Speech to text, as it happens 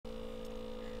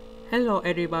Hello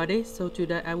everybody, so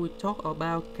today I will talk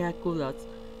about calculus.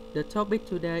 The topic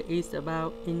today is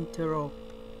about integral.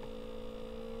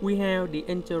 We have the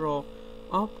integral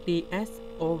of dx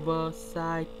over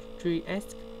sin 3x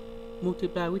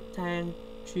multiplied with tan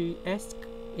 3x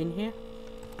in here.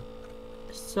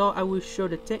 So I will show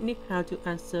the technique how to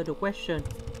answer the question.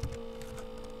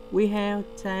 We have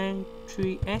tan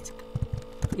 3x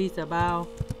is about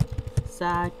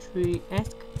sin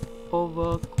 3x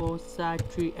over cosine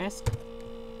 3x.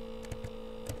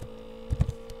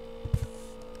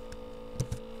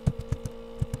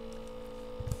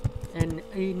 And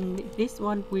in this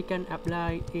one we can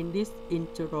apply in this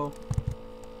integral.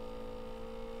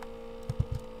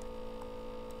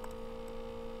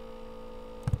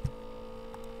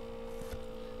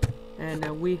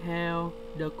 And we have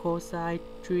the cosine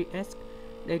 3x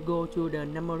that go to the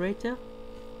numerator.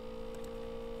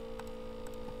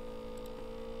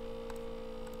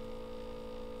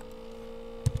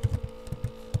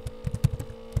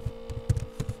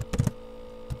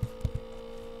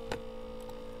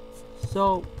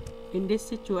 So in this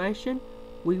situation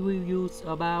we will use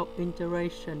about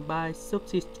integration by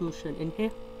substitution in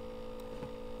here.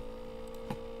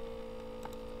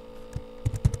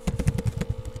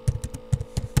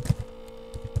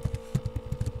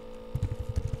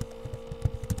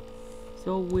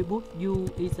 So we put u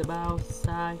is about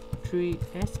sin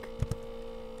 3x,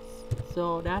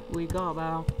 so that we got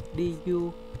about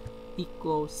du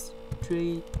equals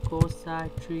 3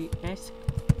 cosine 3x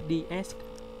dx.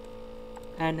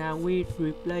 And we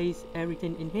replace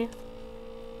everything in here.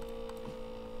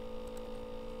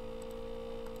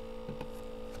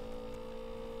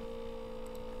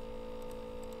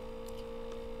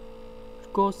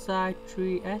 Cosine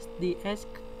 3x dx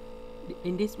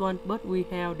in this one, but we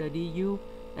have the du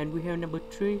and we have number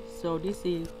 3, so this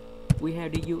is we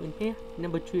have du in here,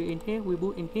 number 3 in here, we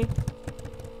put in here,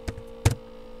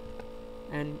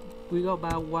 and we got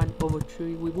about 1 over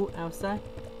 3 we put outside.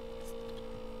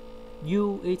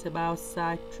 U is about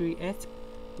sin 3x,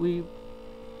 we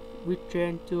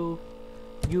change to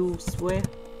u square,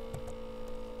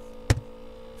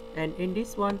 and in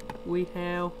this one we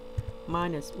have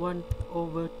minus 1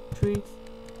 over 3,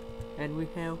 and we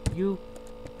have u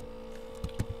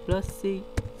plus c.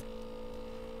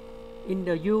 In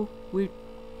the u we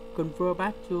convert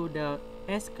back to the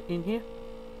s in here,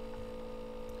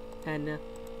 and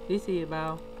this is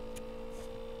about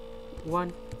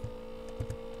 1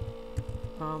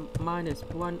 minus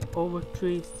 1 over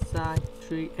 3 sin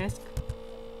 3x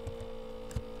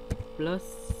plus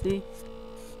c,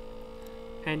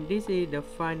 and this is the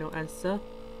final answer.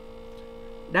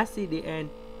 That's the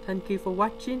end. Thank you for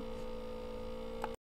watching.